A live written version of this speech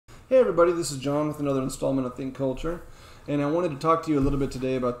Hey everybody, this is John with another installment of Think Culture, and I wanted to talk to you a little bit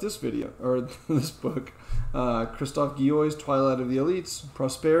today about this video, or this book, Christophe Guilluy's Twilight of the Elites,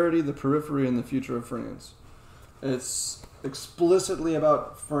 Prosperity, the Periphery, and the Future of France. It's explicitly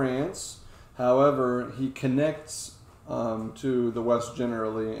about France, however, he connects to the West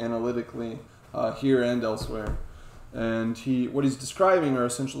generally, analytically, here and elsewhere. And what he's describing are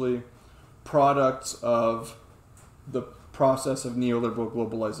essentially products of the process of neoliberal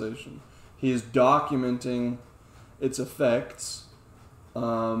globalization. He is documenting its effects,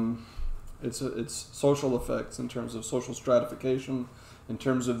 its social effects in terms of social stratification, in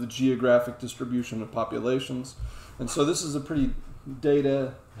terms of the geographic distribution of populations. And so this is a pretty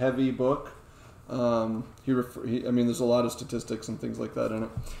data-heavy book. There's a lot of statistics and things like that in it.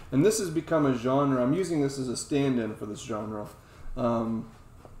 And this has become a genre. I'm using this as a stand-in for this genre.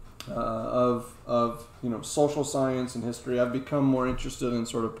 Of social science and history. I've become more interested in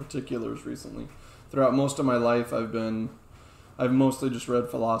sort of particulars recently. Throughout most of my life, I've mostly just read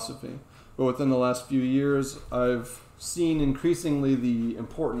philosophy. But within the last few years, I've seen increasingly the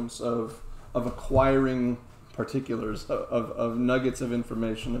importance of acquiring particulars, of nuggets of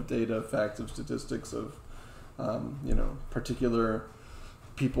information, of data, of facts, of statistics, of particular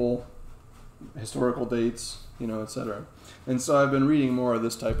people, historical dates, etc. And so I've been reading more of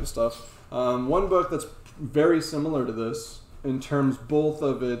this type of stuff. One book that's very similar to this in terms both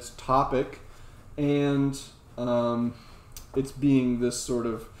of its topic and it's being this sort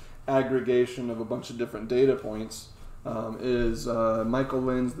of aggregation of a bunch of different data points is Michael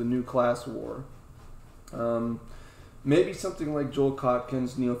Lind's The New Class War. Maybe something like Joel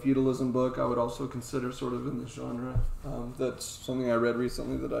Kotkin's Neo-Feudalism book I would also consider sort of in this genre. That's something I read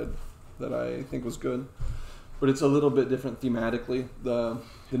recently that I think was good. But it's a little bit different thematically. The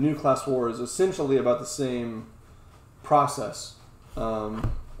New Class War is essentially about the same process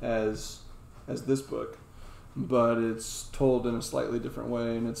as this book, but it's told in a slightly different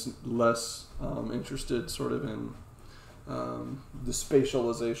way, and it's less interested sort of in the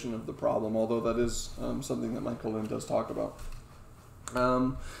spatialization of the problem, although that is something that Michael Lind does talk about.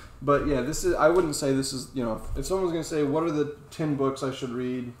 But yeah, I wouldn't say this is, if someone's going to say, what are the 10 books I should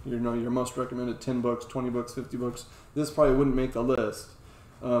read, your most recommended 10 books, 20 books, 50 books, this probably wouldn't make the list.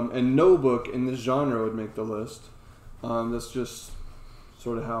 And no book in this genre would make the list. That's just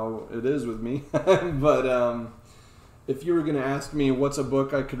sort of how it is with me. But if you were going to ask me what's a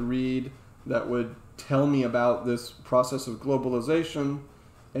book I could read that would tell me about this process of globalization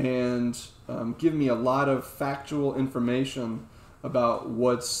and give me a lot of factual information about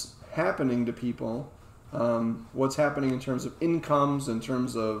what's happening to people, what's happening in terms of incomes, in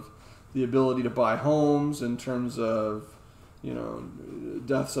terms of the ability to buy homes, in terms of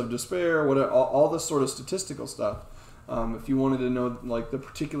deaths of despair, all this sort of statistical stuff. If you wanted to know like the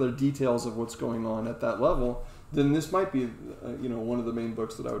particular details of what's going on at that level, then this might be one of the main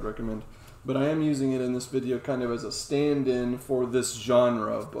books that I would recommend. But I am using it in this video kind of as a stand-in for this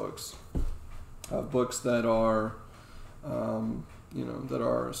genre of books, that are that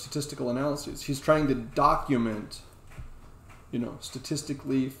are statistical analyses. He's trying to document,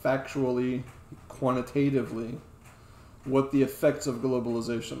 statistically, factually, quantitatively, what the effects of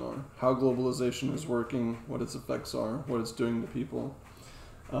globalization are, how globalization is working, what its effects are, what it's doing to people.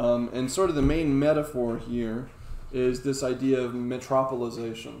 And sort of the main metaphor here is this idea of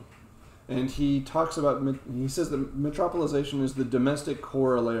metropolization. And he says that metropolization is the domestic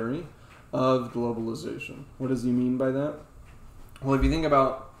corollary of globalization. What does he mean by that? Well, if you think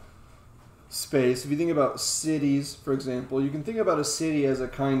about space, if you think about cities, for example, you can think about a city as a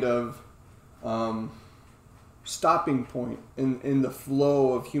kind of stopping point in the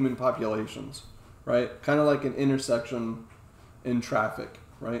flow of human populations, right? Kind of like an intersection in traffic,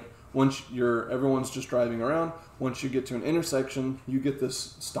 right? Once everyone's just driving around, once you get to an intersection, you get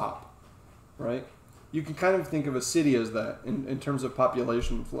this stop, right? You can kind of think of a city as that in terms of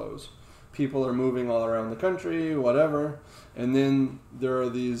population flows. People are moving all around the country, whatever, and then there are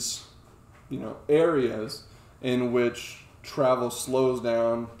these, areas in which travel slows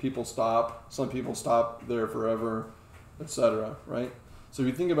down, people stop, some people stop there forever, etc., right? So if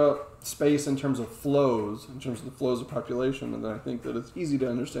you think about space in terms of flows, in terms of the flows of population, and then I think that it's easy to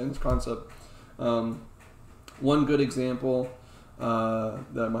understand this concept. One good example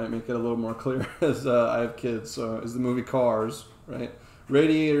that might make it a little more clear is I have kids, so is the movie Cars, right?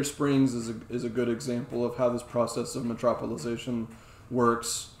 Radiator Springs is a good example of how this process of metropolization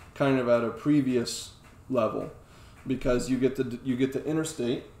works kind of at a previous level, because you get the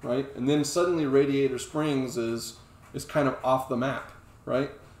interstate, right? And then suddenly Radiator Springs is kind of off the map,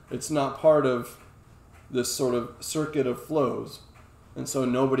 right? It's not part of this sort of circuit of flows. and so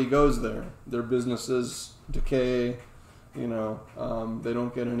nobody goes there. Their businesses decay. You know, they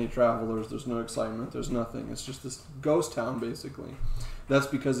don't get any travelers. There's no excitement. There's nothing. It's just this ghost town, basically. That's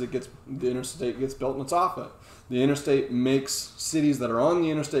because the interstate gets built and it's off it. The interstate makes cities that are on the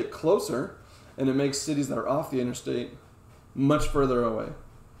interstate closer, and it makes cities that are off the interstate much further away,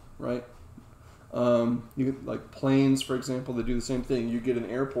 right? You get, like planes, for example, they do the same thing. You get an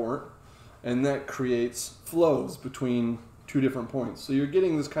airport, and that creates flows between two different points. So you're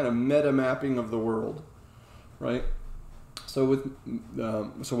getting this kind of meta mapping of the world, right? So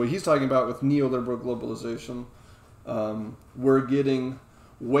what he's talking about with neoliberal globalization, we're getting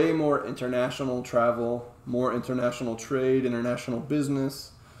way more international travel, more international trade, international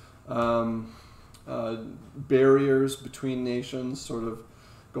business, barriers between nations sort of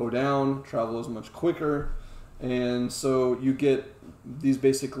go down, travel is much quicker, and so you get these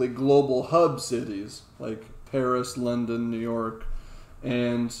basically global hub cities like Paris, London, New York,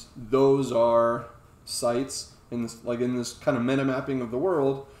 and those are sites in this kind of meta mapping of the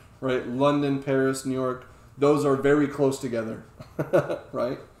world, right? London, Paris, New York, those are very close together,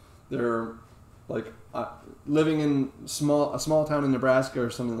 right? They're like living in a small town in Nebraska or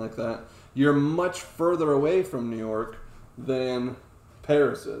something like that. You're much further away from New York than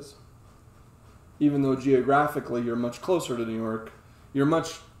Paris is. Even though geographically you're much closer to New York, you're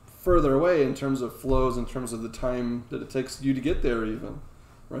much further away in terms of flows, in terms of the time that it takes you to get there even,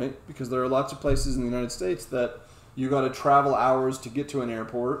 right? Because there are lots of places in the United States that you got to travel hours to get to an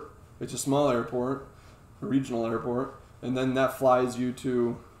airport. It's a small airport, a regional airport, and then that flies you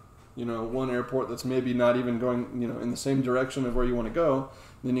to, you know, one airport that's maybe not even going, you know, in the same direction of where you want to go.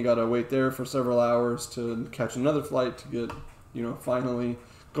 Then you got to wait there for several hours to catch another flight to get, you know, finally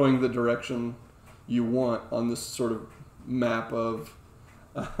going the direction you want on this sort of map of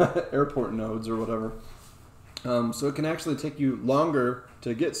airport nodes or whatever. So it can actually take you longer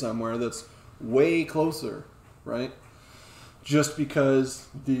to get somewhere that's way closer, right? Just because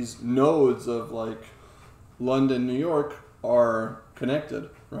these nodes of like London, New York are connected,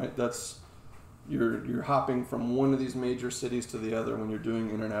 right? That's you're hopping from one of these major cities to the other when you're doing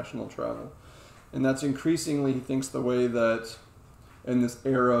international travel. And that's increasingly, he thinks, the way that in this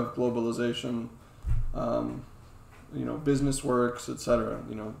era of globalization, you know, business works, etc.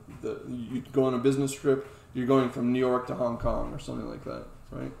 You know, you go on a business trip, you're going from New York to Hong Kong or something like that,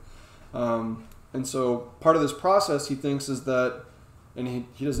 right? And so part of this process, he thinks, is that, and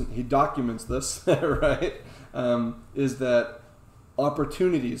he documents this, right? Is that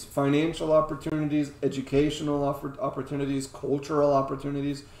opportunities, financial opportunities, educational opportunities, cultural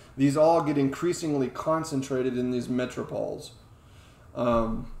opportunities, these all get increasingly concentrated in these metropoles.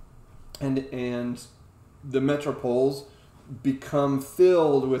 And the metropoles become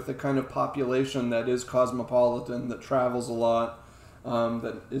filled with the kind of population that is cosmopolitan, that travels a lot,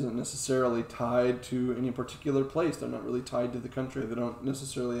 that isn't necessarily tied to any particular place. They're not really tied to the country. They don't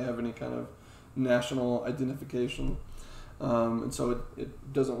necessarily have any kind of national identification. And so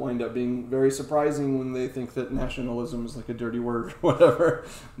it doesn't wind up being very surprising when they think that nationalism is like a dirty word or whatever.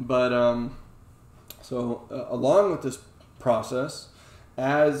 But along with this process,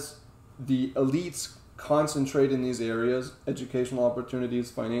 as the elites concentrate in these areas, educational opportunities,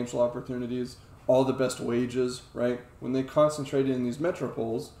 financial opportunities, all the best wages, right? When they concentrate in these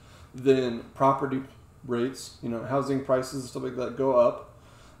metropoles, then property rates, you know, housing prices and stuff like that go up,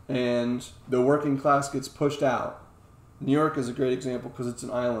 and the working class gets pushed out. New York is a great example because it's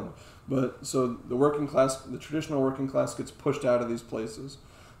an island. But so the working class, the traditional working class, gets pushed out of these places,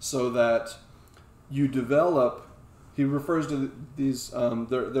 so that you develop. He refers to these,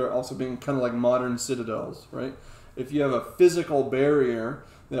 they're also being kind of like modern citadels, right? If you have a physical barrier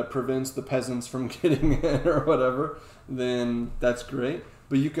that prevents the peasants from getting in or whatever, then that's great.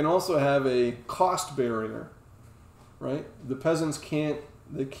 But you can also have a cost barrier, right? The peasants can't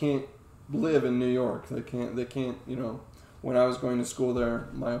live in New York. They can't, you know, when I was going to school there,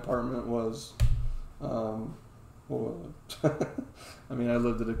 my apartment was, I mean, I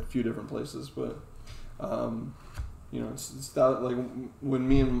lived at a few different places, but, you know, it's that, like when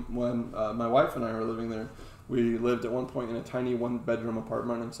my wife and I were living there, we lived at one point in a tiny one-bedroom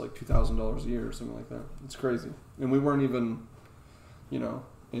apartment, and it's like $2,000 a year or something like that. It's crazy. And we weren't even, you know,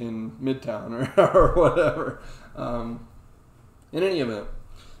 in Midtown or whatever. In any event,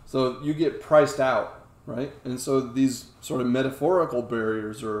 so you get priced out, right? And so these sort of metaphorical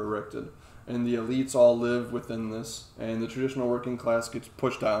barriers are erected, and the elites all live within this, and the traditional working class gets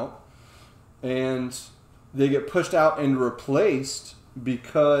pushed out. And they get pushed out and replaced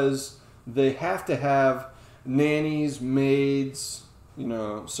because they have to have nannies, maids, you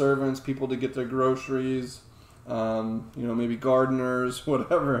know, servants, people to get their groceries, maybe gardeners,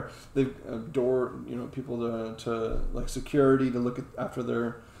 whatever. They've people to like security to look after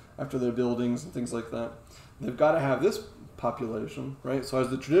their buildings and things like that. They've got to have this population, right? So as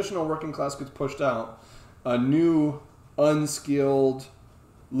the traditional working class gets pushed out, a new unskilled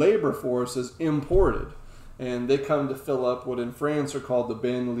labor force is imported, and they come to fill up what in France are called the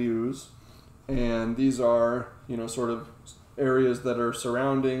banlieues, and these are sort of areas that are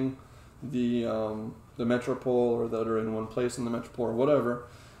surrounding the metropole, or that are in one place in the metropole or whatever,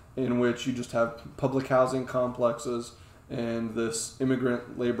 in which you just have public housing complexes, and this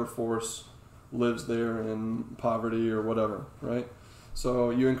immigrant labor force lives there in poverty or whatever, right? So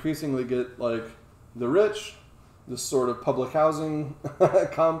you increasingly get like the rich, this sort of public housing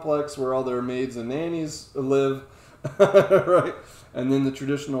complex where all their maids and nannies live, right? And then the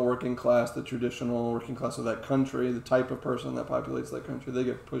traditional working class of that country, the type of person that populates that country, they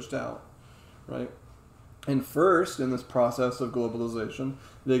get pushed out, right? And first, in this process of globalization,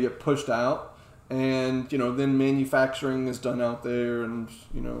 they get pushed out, and then manufacturing is done out there, and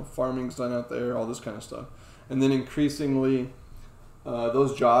farming's done out there, all this kind of stuff. And then increasingly,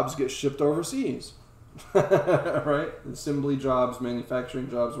 those jobs get shipped overseas, right? Assembly jobs, manufacturing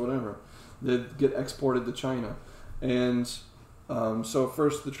jobs, whatever. They get exported to China. And so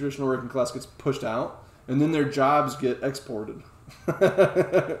first the traditional working class gets pushed out, and then their jobs get exported,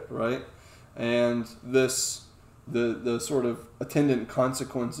 right? And the sort of attendant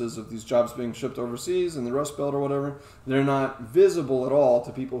consequences of these jobs being shipped overseas in the Rust Belt or whatever, they're not visible at all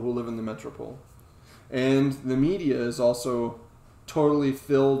to people who live in the metropole. And the media is also totally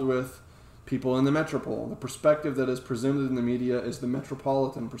filled with people in the metropole. The perspective that is presented in the media is the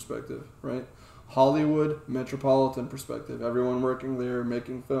metropolitan perspective, right? Hollywood, metropolitan perspective. Everyone working there,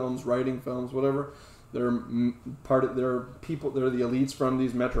 making films, writing films, whatever. They're the elites from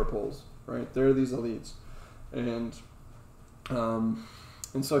these metropoles, right? They're these elites. And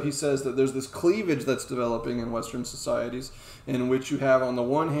so he says that there's this cleavage that's developing in Western societies, in which you have on the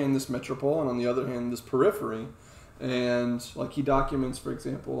one hand this metropole, and on the other hand this periphery. And like he documents, for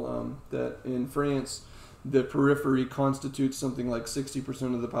example, that in France, the periphery constitutes something like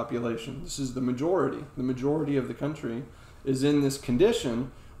 60% of the population. This is the majority. The majority of the country is in this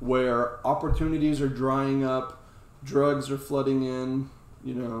condition where opportunities are drying up, drugs are flooding in,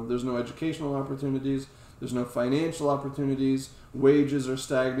 there's no educational opportunities, there's no financial opportunities, wages are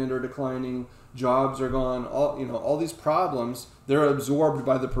stagnant or declining, jobs are gone, all these problems, they're absorbed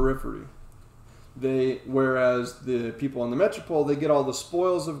by the periphery. Whereas the people in the metropole, they get all the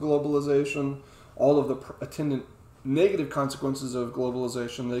spoils of globalization, all of the attendant negative consequences of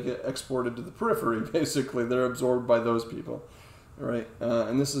globalization, they get exported to the periphery, basically. They're absorbed by those people, right?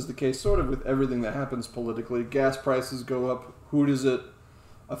 And this is the case sort of with everything that happens politically. Gas prices go up. Who does it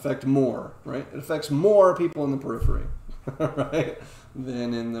affect more, right? It affects more people in the periphery, right,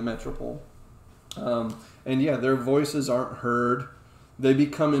 than in the metropole. And yeah, their voices aren't heard. They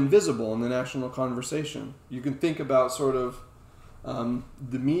become invisible in the national conversation. You can think about sort of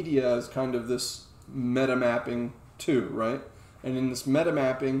the media as kind of this meta mapping too, right? And in this meta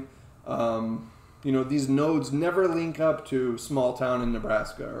mapping, these nodes never link up to small town in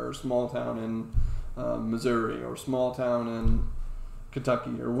Nebraska, or small town in Missouri, or small town in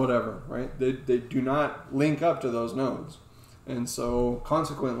Kentucky, or whatever, right? They do not link up to those nodes. And so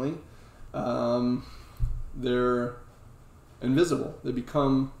consequently, they're invisible. They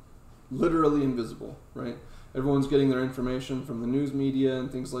become literally invisible, right? Everyone's getting their information from the news media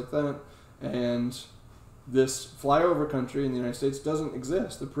and things like that. And this flyover country in the United States doesn't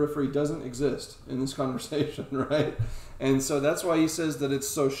exist. The periphery doesn't exist in this conversation, right? And so that's why he says that it's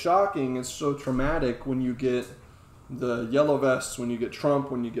so shocking, it's so traumatic when you get the yellow vests, when you get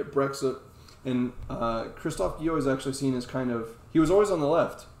Trump, when you get Brexit. And Christophe Guilluy is actually seen as he was always on the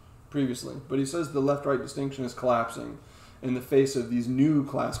left previously, but he says the left-right distinction is collapsing in the face of these new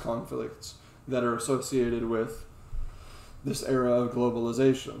class conflicts that are associated with this era of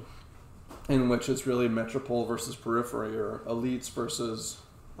globalization, in which it's really metropole versus periphery, or elites versus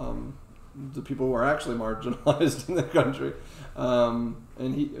the people who are actually marginalized in the country. And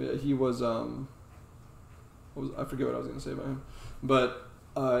he was I forget what I was going to say about him, but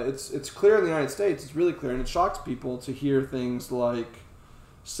it's clear in the United States. It's really clear, and it shocks people to hear things like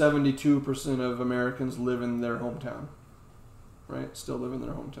 72% of Americans live in their hometown, right? Still live in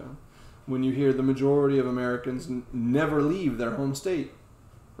their hometown. When you hear the majority of Americans never leave their home state,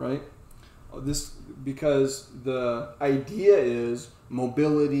 right? This because the idea is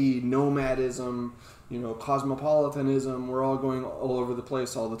mobility, nomadism, cosmopolitanism. We're all going all over the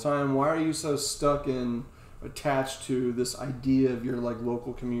place all the time. Why are you so attached to this idea of your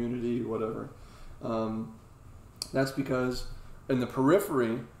local community, whatever? That's because in the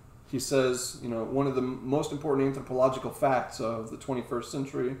periphery, he says, one of the most important anthropological facts of the 21st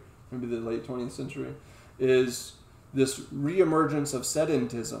century, maybe the late 20th century, is this reemergence of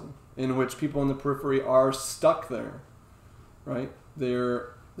sedentism, in which people in the periphery are stuck there, right?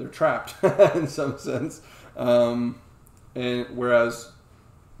 They're trapped in some sense, and whereas,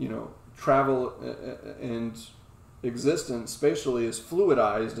 travel and existence spatially is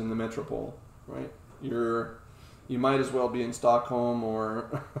fluidized in the metropole, right? You might as well be in Stockholm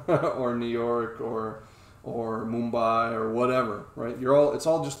or or New York or Mumbai or whatever, right? It's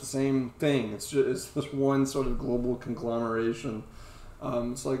all just the same thing. It's this one sort of global conglomeration.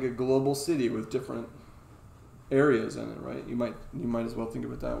 It's like a global city with different areas in it, right? You might as well think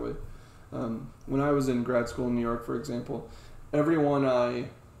of it that way. When I was in grad school in New York, for example, everyone I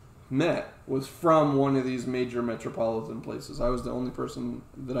met was from one of these major metropolitan places. I was the only person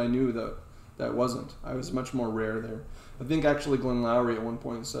that I knew that wasn't. I was much more rare there. I think actually Glenn Lowry at one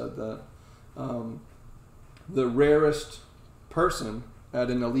point said that the rarest person at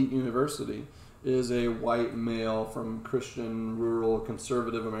an elite university is a white male from Christian, rural,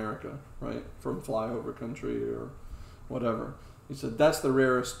 conservative America, right? From flyover country or whatever. He said that's the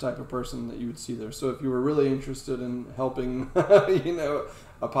rarest type of person that you would see there. So if you were really interested in helping,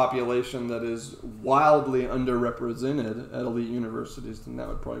 a population that is wildly underrepresented at elite universities, then that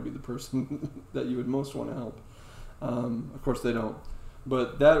would probably be the person that you would most want to help. Of course they don't.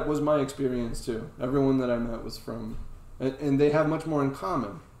 But that was my experience too. Everyone that I met was from, and they have much more in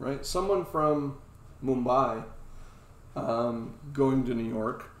common, right? Someone from Mumbai going to New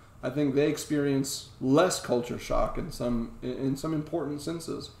York, I think they experience less culture shock in some important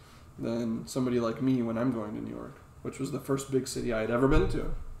senses than somebody like me when I'm going to New York, which was the first big city I had ever been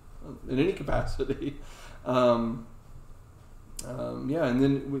to in any capacity. And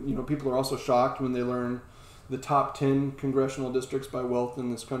then people are also shocked when they learn the top 10 congressional districts by wealth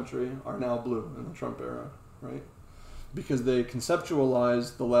in this country are now blue in the Trump era, right? Because they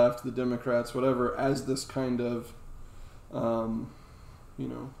conceptualize the left, the Democrats, whatever, as this kind of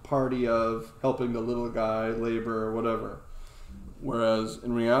party of helping the little guy, labor, or whatever. Whereas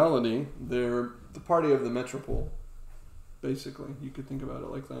in reality, they're the party of the metropole, basically. You could think about it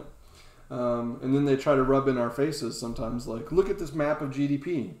like that. And then they try to rub in our faces sometimes, like, look at this map of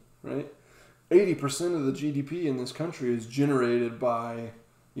GDP, right? 80% of the GDP in this country is generated by,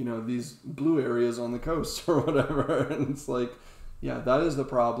 these blue areas on the coast or whatever. And it's like, yeah, that is the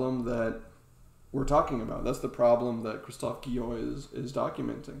problem that we're talking about. That's the problem that Christophe Guilluy is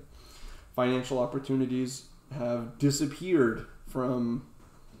documenting. Financial opportunities have disappeared from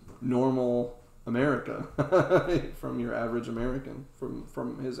normal America, from your average American,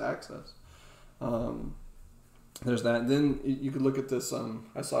 from his access. There's that. Then you could look at this.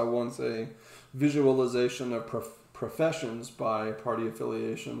 I saw once a visualization of professions by party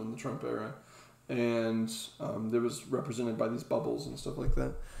affiliation in the Trump era, and there was represented by these bubbles and stuff like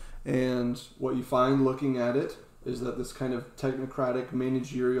that. And what you find looking at it is that this kind of technocratic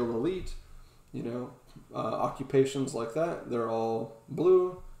managerial elite, occupations like that, they're all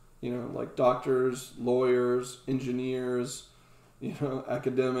blue, like doctors, lawyers, engineers,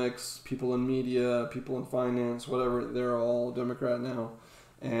 academics, people in media, people in finance, whatever, they're all Democrat now.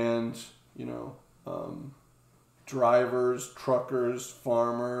 And, drivers, truckers,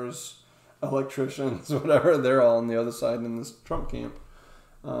 farmers, electricians, whatever, they're all on the other side in this Trump camp.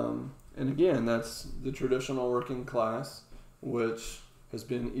 And again, that's the traditional working class, which has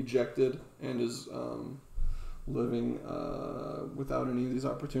been ejected and is living without any of these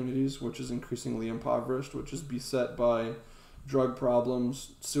opportunities, which is increasingly impoverished, which is beset by drug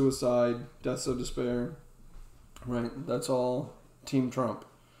problems, suicide, deaths of despair. Right? That's all Team Trump.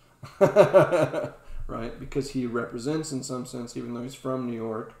 Right? Because he represents, in some sense, even though he's from New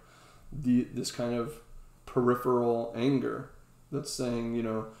York, this kind of peripheral anger that's saying,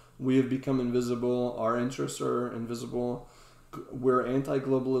 we have become invisible, our interests are invisible, we're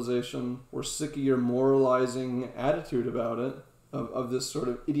anti-globalization, we're sick of your moralizing attitude about it, of this sort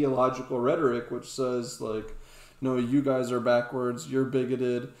of ideological rhetoric which says, like, no, you guys are backwards, you're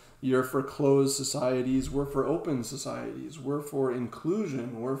bigoted, you're for closed societies, we're for open societies, we're for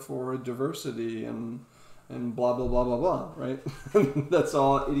inclusion, we're for diversity, and blah, blah, blah, blah, blah, right? That's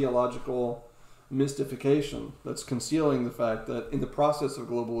all ideological mystification that's concealing the fact that in the process of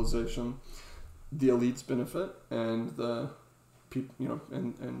globalization, the elites benefit and the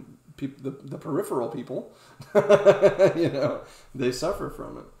the peripheral people, they suffer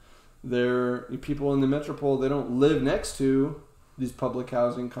from it. They're people in the metropole. They don't live next to these public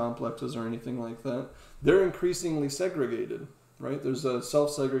housing complexes or anything like that. They're increasingly segregated, right? There's a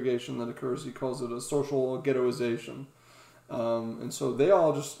self-segregation that occurs. He calls it a social ghettoization. And so they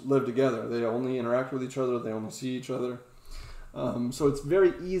all just live together. They only interact with each other. They only see each other. So it's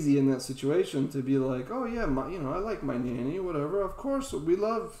very easy in that situation to be like, oh yeah, I like my nanny, whatever. Of course, we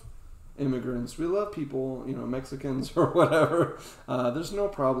love immigrants. We love people, Mexicans or whatever. There's no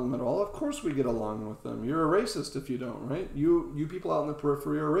problem at all. Of course we get along with them. You're a racist if you don't, right? You people out in the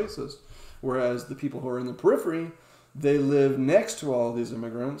periphery are racist. Whereas the people who are in the periphery, they live next to all these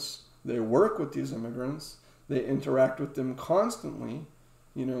immigrants. They work with these immigrants. They interact with them constantly.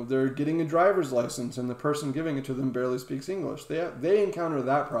 They're getting a driver's license and the person giving it to them barely speaks English. They encounter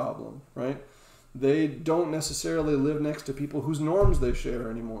that problem, right? They don't necessarily live next to people whose norms they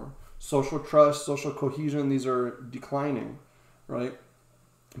share anymore. Social trust, social cohesion, these are declining, right?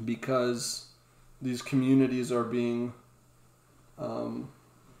 Because these communities are being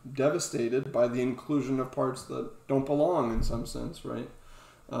devastated by the inclusion of parts that don't belong in some sense, right?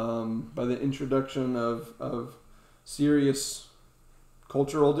 By the introduction of serious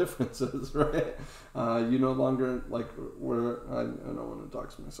cultural differences, right? You no longer, like, I don't want to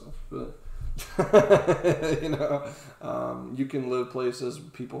dox myself, but you can live places,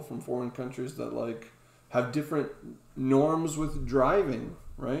 people from foreign countries that like have different norms with driving,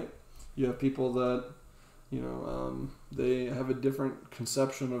 right? You have people that they have a different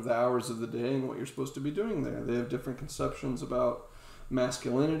conception of the hours of the day and what you're supposed to be doing there. They have different conceptions about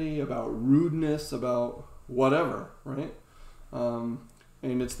masculinity, about rudeness, about whatever, right?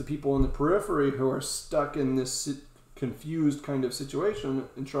 And it's the people in the periphery who are stuck in this confused kind of situation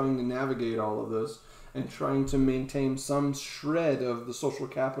and trying to navigate all of this and trying to maintain some shred of the social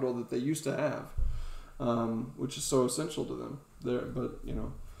capital that they used to have, which is so essential to them. But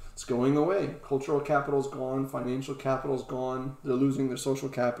it's going away. Cultural capital's gone. Financial capital's gone. They're losing their social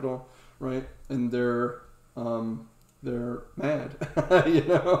capital, right? And they're mad,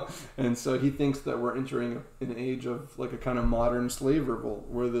 And so he thinks that we're entering an age of like a kind of modern slave revolt,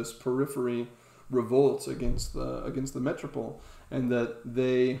 where this periphery revolts against the metropole, and that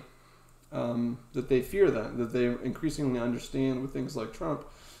they fear that they increasingly understand with things like Trump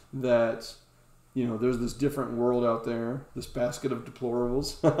that there's this different world out there, this basket of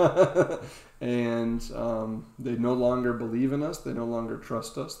deplorables, and they no longer believe in us, they no longer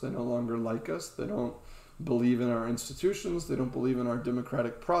trust us, they no longer like us, they don't believe in our institutions, they don't believe in our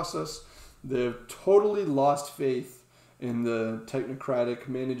democratic process. They've totally lost faith in the technocratic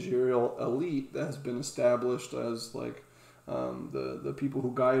managerial elite that has been established as like the people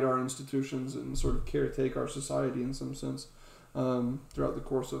who guide our institutions and sort of caretake our society in some sense throughout the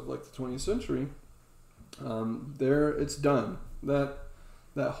course of like the 20th century. It's done. That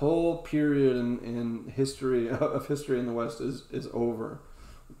whole period in history in the West is over.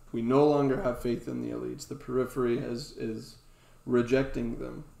 We no longer have faith in the elites. The periphery is rejecting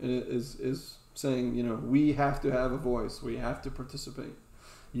them. And it is saying, we have to have a voice. We have to participate.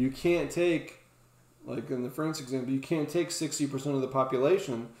 You can't take, like in the French example, you can't take 60% of the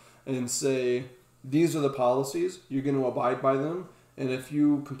population and say, these are the policies, you're going to abide by them, and if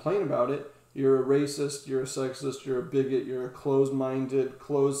you complain about it, you're a racist, you're a sexist, you're a bigot, you're a closed-minded,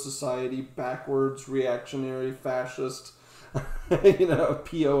 closed society, backwards, reactionary, fascist,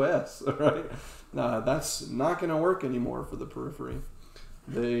 POS, right? That's not going to work anymore for the periphery.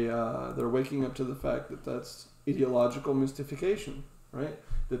 They're waking up to the fact that that's ideological mystification, right?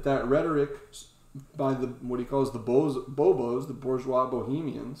 That rhetoric by what he calls the bobos, the bourgeois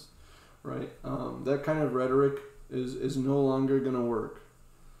bohemians, right? That kind of rhetoric is no longer going to work,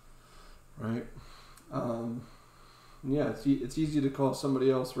 right? It's easy to call somebody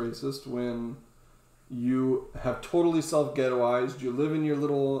else racist when you have totally self-ghettoized. You live in your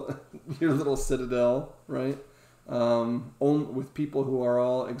little citadel, right? With people who are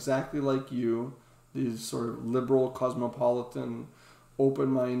all exactly like you. These sort of liberal, cosmopolitan,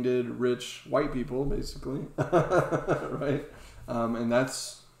 open-minded, rich white people, basically, right? And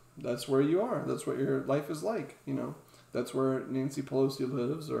that's where you are. That's what your life is like. That's where Nancy Pelosi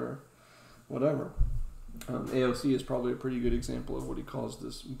lives, or whatever. AOC is probably a pretty good example of what he calls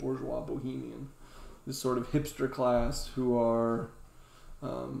this bourgeois bohemian. This sort of hipster class who are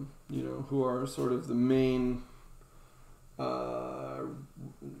sort of the main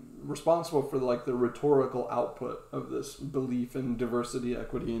responsible for like the rhetorical output of this belief in diversity,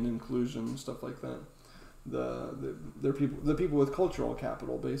 equity, and inclusion, stuff like that. They're the people with cultural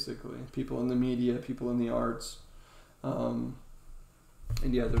capital, basically. People in the media, people in the arts, and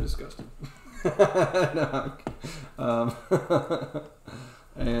they're disgusting.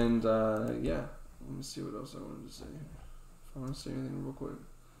 Let me see what else I wanted to say. If I want to say anything real quick.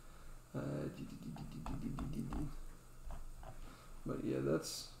 But yeah,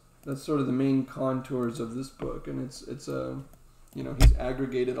 that's sort of the main contours of this book, and it's he's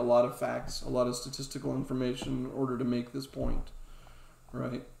aggregated a lot of facts, a lot of statistical information in order to make this point,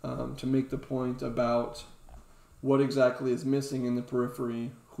 right? To make the point about what exactly is missing in the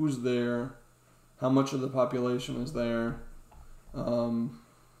periphery, who's there, how much of the population is there,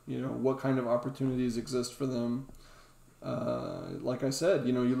 what kind of opportunities exist for them. Like I said,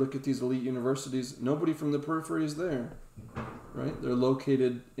 you look at these elite universities, nobody from the periphery is there, right? They're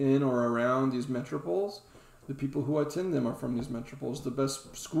located in or around these metropoles. The people who attend them are from these metropoles. The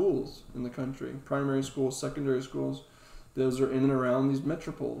best schools in the country, primary schools, secondary schools, those are in and around these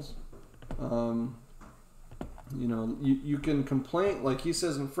metropoles. You can complain, like he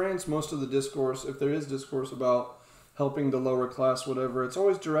says in France, most of the discourse, if there is discourse about helping the lower class, whatever, it's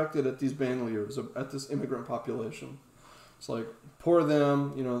always directed at these banlieues, at this immigrant population. It's like, poor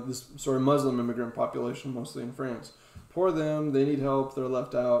them, this sort of Muslim immigrant population, mostly in France. Poor them, they need help, they're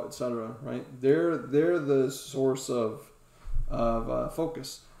left out, etc. Right? They're the source of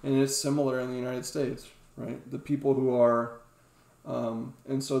focus, and it's similar in the United States, right? The people who are,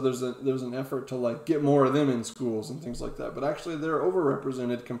 and so there's an effort to like get more of them in schools and things like that. But actually, they're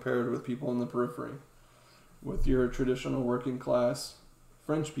overrepresented compared with people in the periphery, with your traditional working class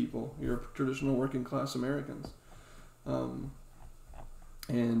French people, your traditional working class Americans. And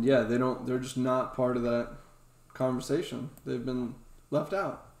yeah, they're just not part of that conversation. They've been left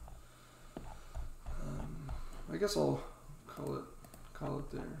out. I guess I'll call it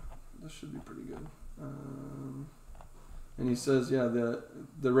there. This should be pretty good. And he says, yeah,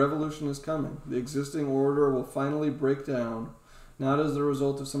 the revolution is coming. The existing order will finally break down, not as the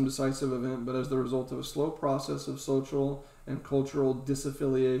result of some decisive event, but as the result of a slow process of social and cultural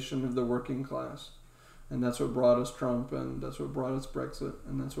disaffiliation of the working class. And that's what brought us Trump, and that's what brought us Brexit,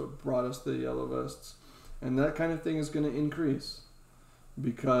 and that's what brought us the Yellow Vests. And that kind of thing is going to increase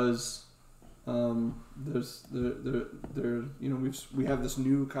because we have this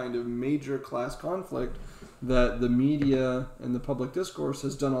new kind of major class conflict that the media and the public discourse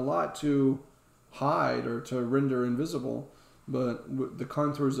has done a lot to hide or to render invisible, but the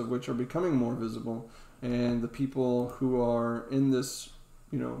contours of which are becoming more visible, and the people who are in this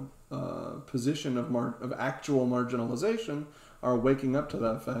position of actual marginalization are waking up to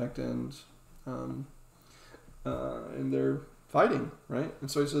that fact, and they're fighting, right? And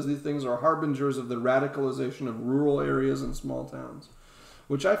so he says these things are harbingers of the radicalization of rural areas and small towns,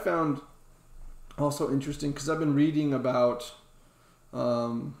 which I found also interesting because I've been reading about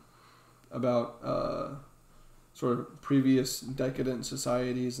sort of previous decadent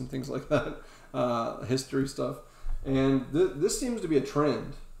societies and things like that, history stuff, and this seems to be a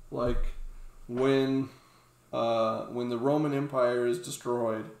trend. Like when the Roman Empire is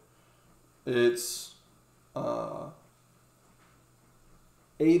destroyed, it's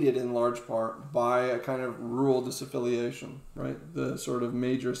aided in large part by a kind of rural disaffiliation, right? The sort of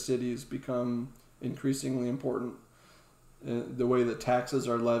major cities become increasingly important. The way that taxes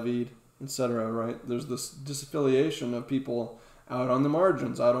are levied, etc., right? There's this disaffiliation of people out on the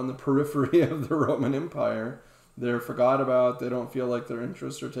margins, out on the periphery of the Roman Empire. They're forgot about, they don't feel like their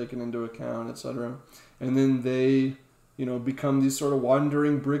interests are taken into account, etc. And then they, become these sort of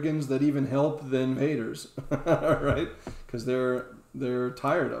wandering brigands that even help the invaders, right? Because they're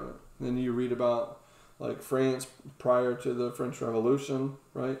tired of it. Then you read about like France prior to the French Revolution,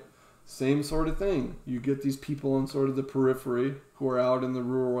 right? Same sort of thing. You get these people on sort of the periphery who are out in the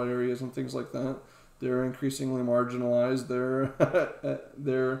rural areas and things like that. They're increasingly marginalized. They're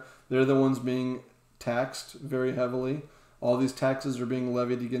the ones being taxed very heavily. All these taxes are being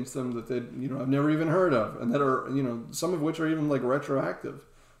levied against them that they, I've never even heard of, and that are, some of which are even like retroactive.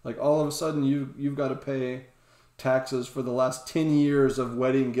 Like all of a sudden you've got to pay taxes for the last 10 years of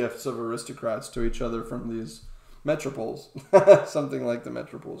wedding gifts of aristocrats to each other from these metropoles, something like the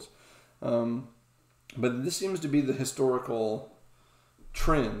metropoles. But this seems to be the historical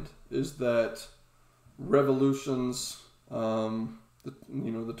trend, is that revolutions,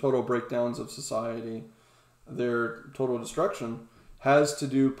 the total breakdowns of society, their total destruction, has to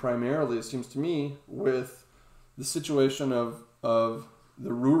do primarily, it seems to me, with the situation of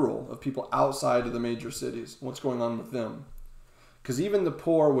the rural, of people outside of the major cities, what's going on with them. Because even the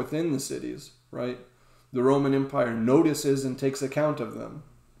poor within the cities, right, the Roman Empire notices and takes account of them,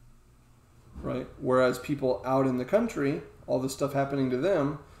 right? Whereas people out in the country, all the stuff happening to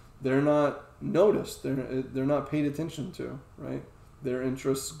them, they're not noticed, they're not paid attention to, right? Their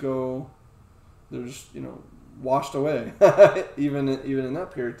interests they're just, washed away. even in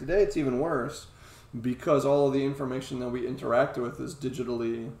that period. Today it's even worse, because all of the information that we interact with is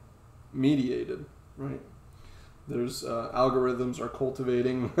digitally mediated, right? There's algorithms are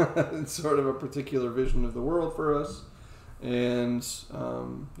cultivating sort of a particular vision of the world for us, and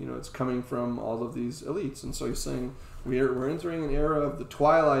it's coming from all of these elites. And so he's saying we're entering an era of the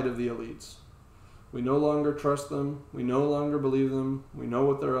twilight of the elites. We no longer trust them. We no longer believe them. We know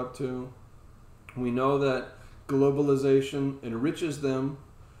what they're up to. We know that globalization enriches them,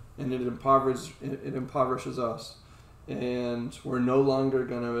 and it impoverishes us. And we're no longer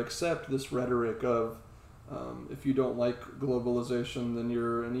going to accept this rhetoric of if you don't like globalization, then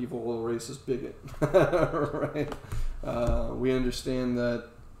you're an evil, racist bigot, right? We understand that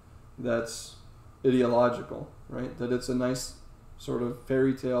that's ideological, right? That it's a nice sort of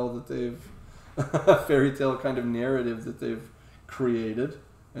fairy tale that they've fairy tale kind of narrative that they've created,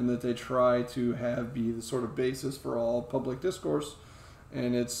 and that they try to have be the sort of basis for all public discourse,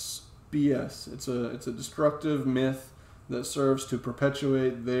 and it's BS. It's a destructive myth that serves to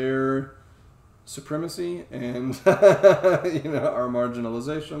perpetuate their supremacy and our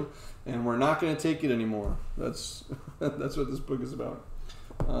marginalization, and we're not going to take it anymore. That's what this book is about.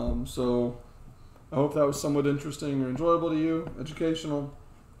 So I hope that was somewhat interesting or enjoyable to you, educational.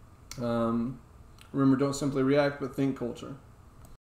 Remember, don't simply react, but think culture.